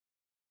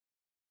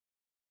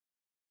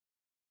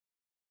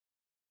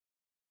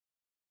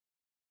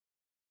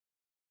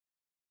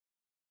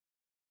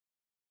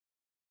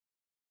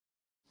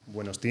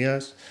Buenos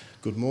dias.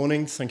 Good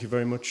morning. Thank you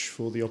very much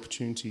for the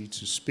opportunity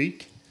to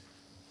speak.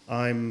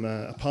 I'm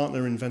a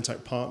partner in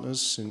Ventac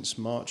Partners since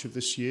March of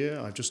this year.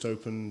 I've just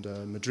opened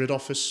a Madrid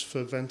office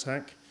for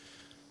Ventac.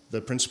 The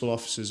principal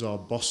offices are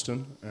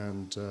Boston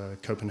and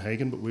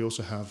Copenhagen, but we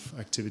also have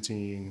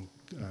activity in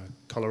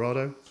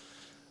Colorado,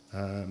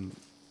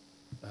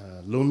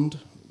 Lund,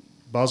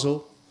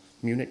 Basel,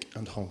 Munich,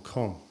 and Hong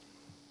Kong.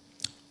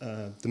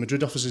 The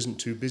Madrid office isn't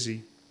too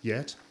busy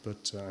yet,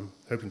 but I'm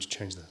hoping to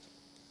change that.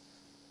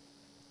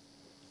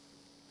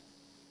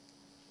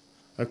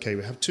 Okay,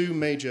 we have two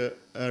major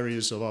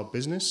areas of our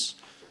business,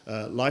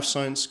 life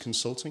science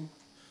consulting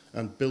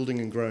and building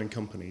and growing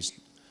companies.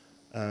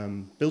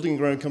 Building and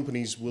growing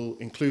companies will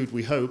include,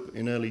 we hope,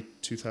 in early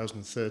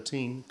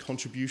 2013,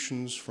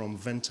 contributions from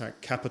Ventac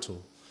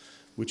Capital,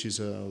 which is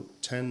a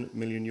 10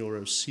 million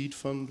euro seed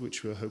fund,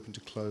 which we're hoping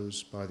to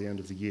close by the end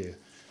of the year.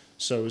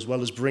 So as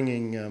well as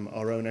bringing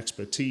our own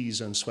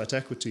expertise and sweat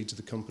equity to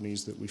the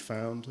companies that we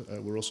found,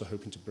 we're also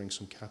hoping to bring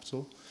some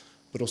capital,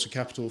 but also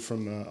capital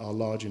from our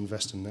large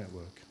investor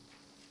network.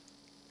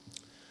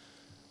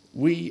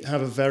 We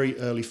have a very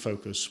early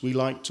focus. We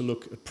like to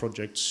look at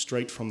projects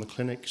straight from the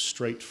clinic,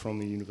 straight from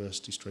the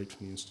university, straight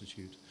from the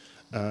institute.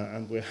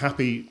 And we're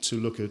happy to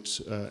look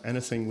at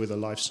anything with a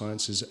life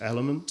sciences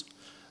element,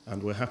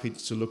 and we're happy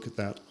to look at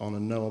that on a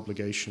no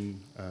obligation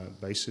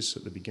basis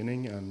at the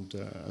beginning. And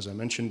as I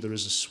mentioned, there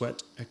is a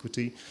sweat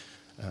equity,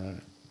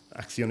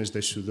 acciones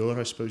de sudor,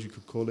 I suppose you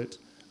could call it.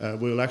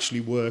 We'll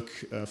actually work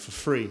for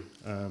free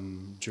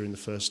during the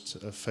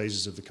first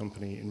phases of the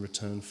company in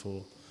return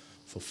for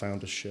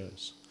founder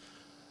shares.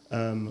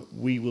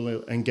 We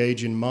will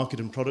engage in market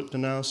and product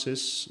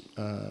analysis,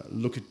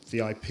 look at the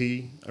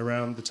IP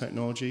around the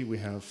technology. We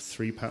have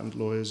 3 patent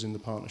lawyers in the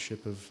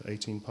partnership of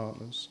 18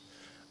 partners.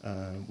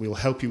 We'll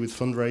help you with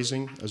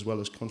fundraising as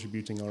well as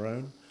contributing our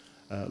own.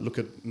 Look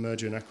at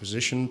merger and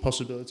acquisition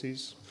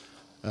possibilities.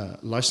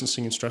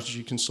 Licensing and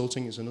strategy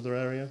consulting is another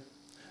area.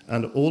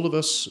 And all of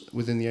us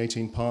within the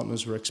 18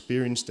 partners were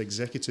experienced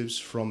executives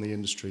from the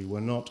industry.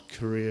 We're not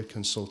career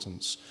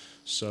consultants.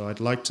 So I'd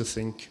like to be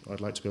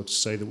able to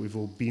say that we've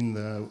all been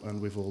there and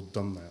we've all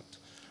done that.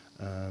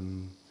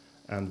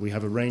 And we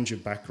have a range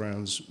of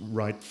backgrounds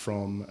right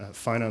from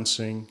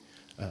financing,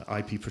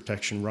 IP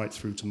protection, right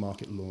through to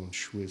market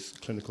launch with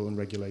clinical and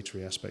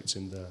regulatory aspects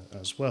in there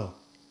as well.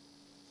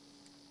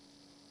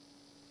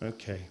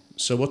 Okay,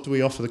 so what do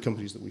we offer the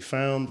companies that we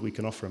found? We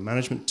can offer a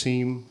management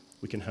team.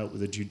 We can help with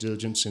the due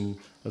diligence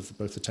of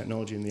both the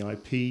technology and the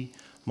IP,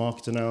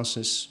 market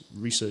analysis,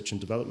 research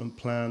and development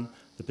plan,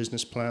 the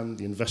business plan,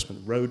 the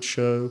investment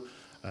roadshow,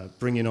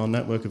 bring in our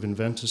network of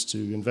inventors to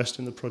invest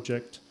in the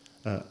project,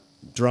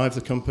 drive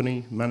the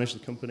company, manage the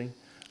company,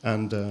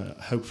 and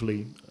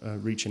hopefully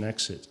reach an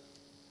exit.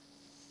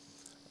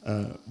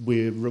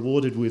 We're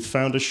rewarded with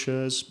founder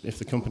shares. If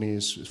the company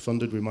is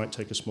funded, we might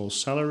take a small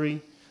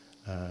salary.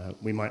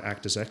 We might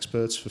act as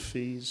experts for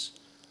fees.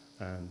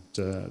 And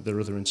there are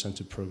other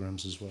incentive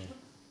programs as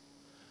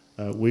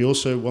well. We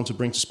also want to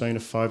bring to Spain a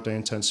 5-day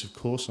intensive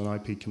course on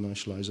IP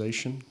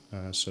commercialization.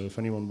 So if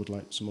anyone would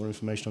like some more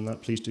information on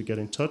that, please do get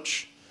in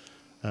touch.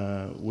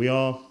 We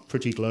are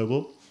pretty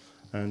global,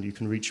 and you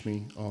can reach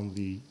me on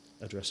the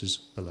addresses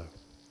below.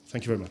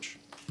 Thank you very much.